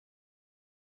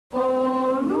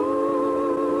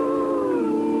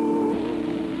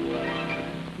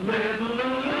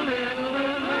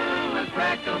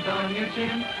your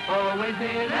chin. Always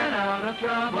in and out of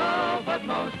trouble, but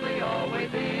mostly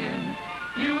always in.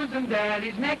 Using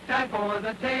Daddy's necktie for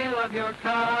the tail of your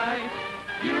kite.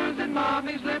 Using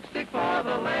Mommy's lipstick for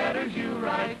the letters you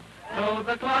write. Though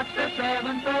the clock says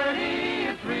 7:30,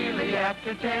 it's really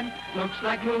after 10. Looks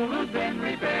like Lulu's been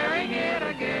repairing it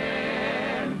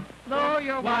again. Though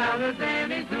you're wild as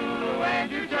any Zulu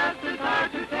and you're just as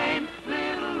hard to tame,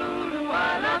 little Lulu,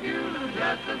 I love you, Lulu,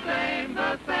 just the same,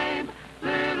 the same.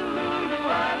 Little Lulu,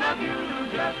 I love you,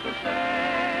 Lulu, just the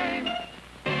same.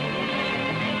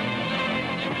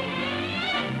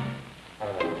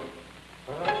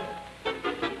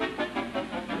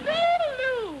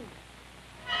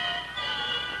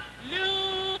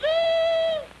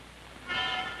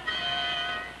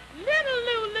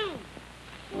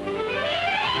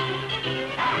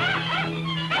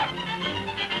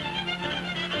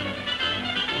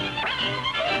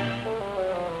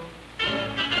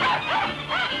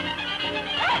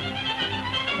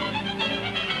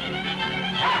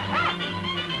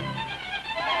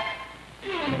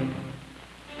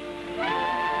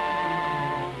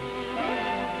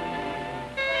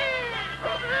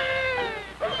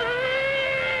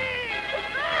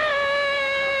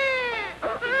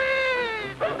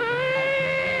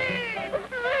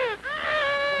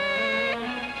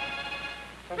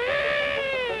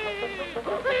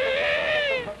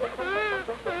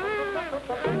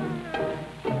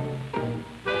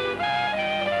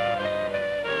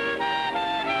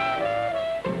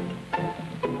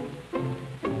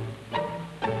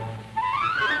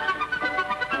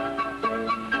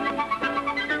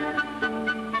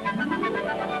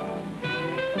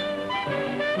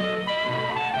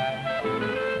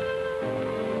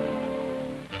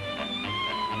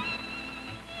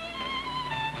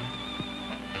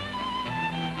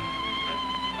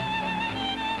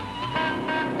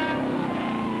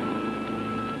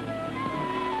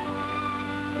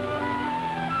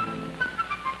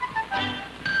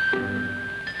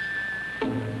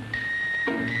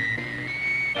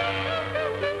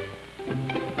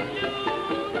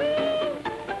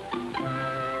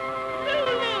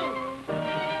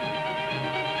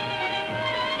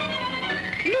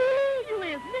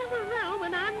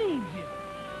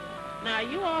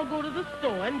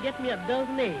 And get me a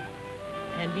dozen eggs.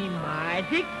 And be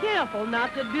mighty careful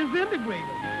not to disintegrate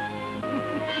them.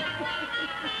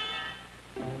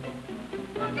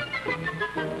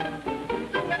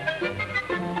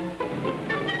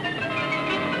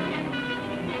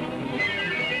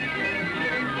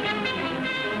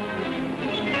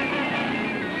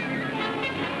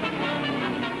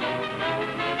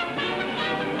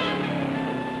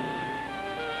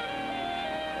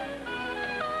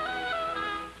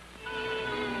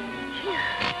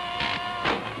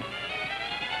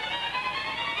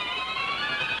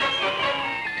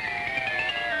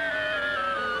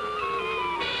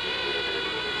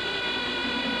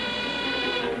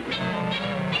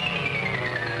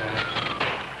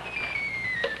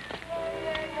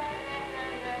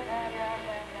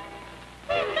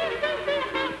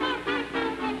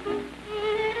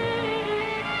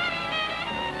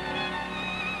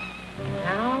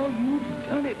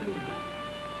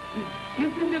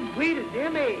 Disintegrated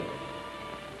them eggs.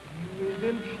 You is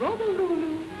in trouble,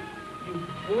 Lulu.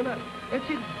 You wanna catch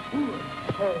it good.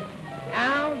 Oh,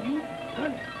 now you've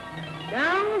done it.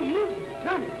 Now you've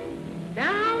done it.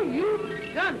 Now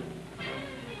you've done it.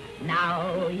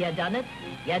 Now you done it.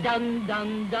 You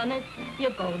done it.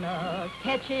 You're gonna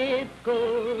catch it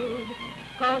good.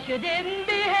 'Cause you didn't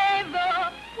behave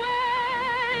the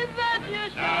way that you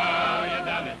should. Now you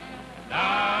done it.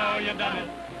 Now you done it.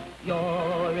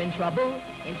 You're in trouble,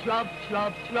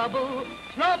 trouble.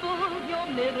 Trouble's your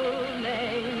middle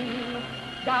name.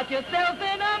 Got yourself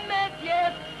in a mess,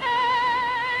 yes,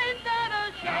 ain't that a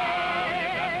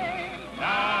shame?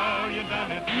 Now you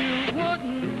done it. You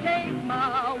wouldn't take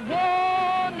my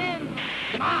warning.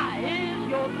 My is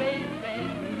your best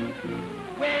friend.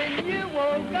 When you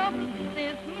woke up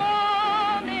this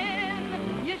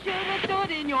morning, you should have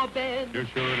stood in your bed. You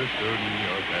should have stood in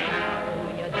your bed. Now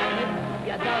you done it.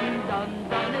 You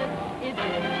done it. It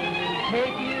didn't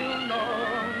take you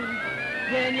long.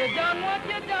 When you done what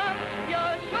you done, you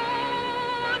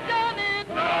sure done it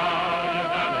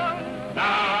wrong.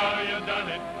 Now you done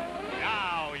it.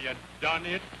 Now you done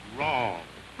it wrong.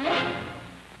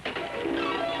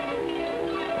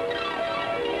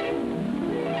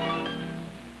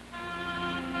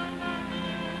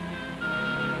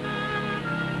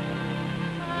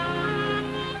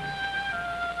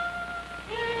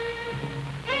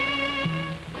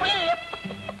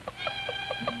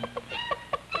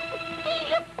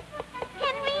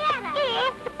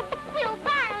 We'll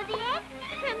borrow the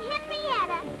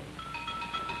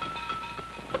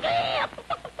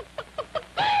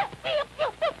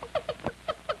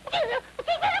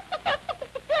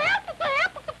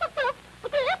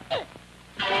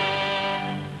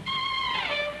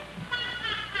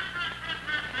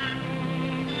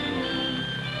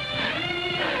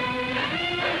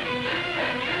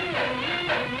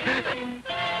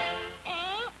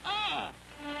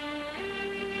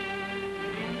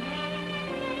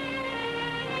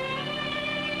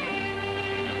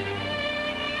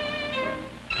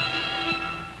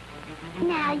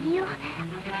Now you...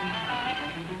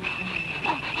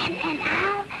 And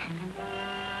I'll...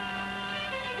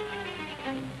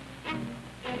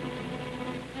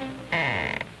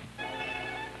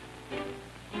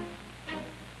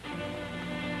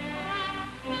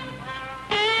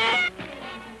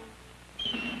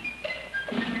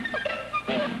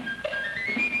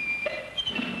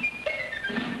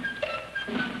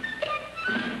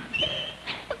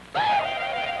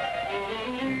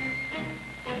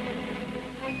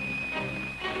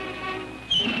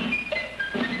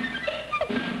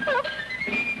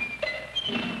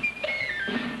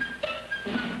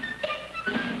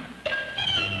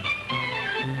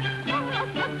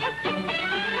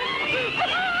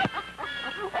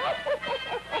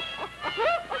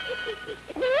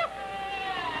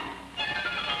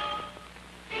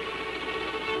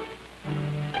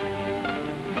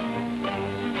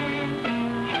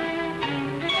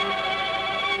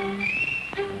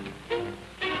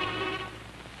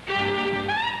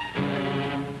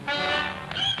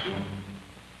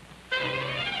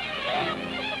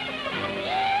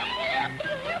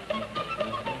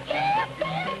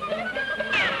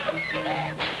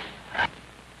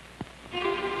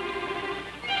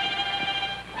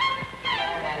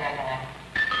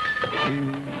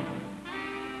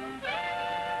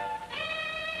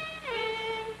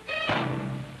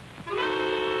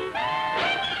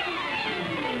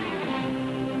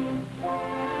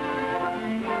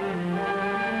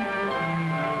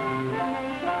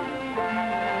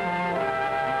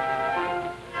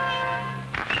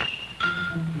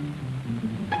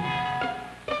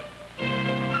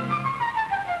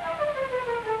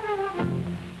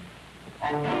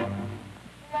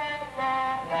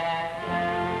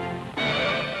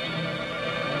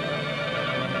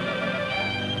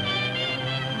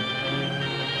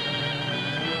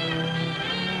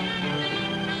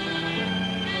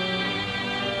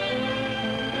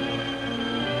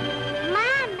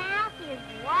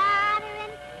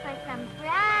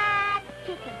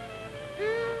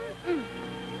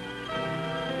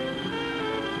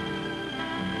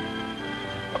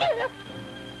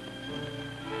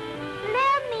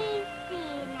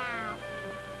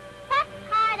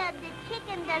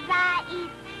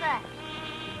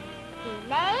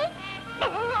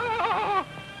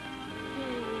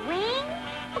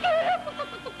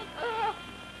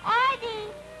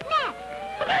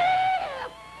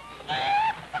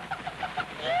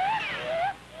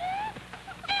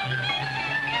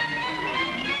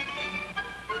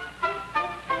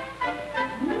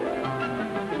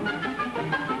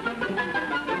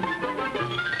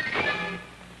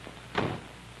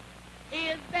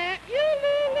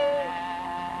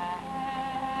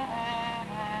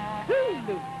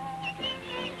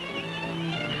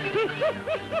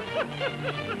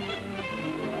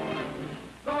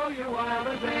 Though you're wild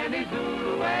as any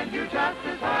Zulu and you're just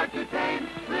as hard to tame,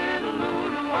 little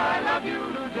Lulu, I love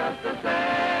you just the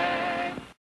same.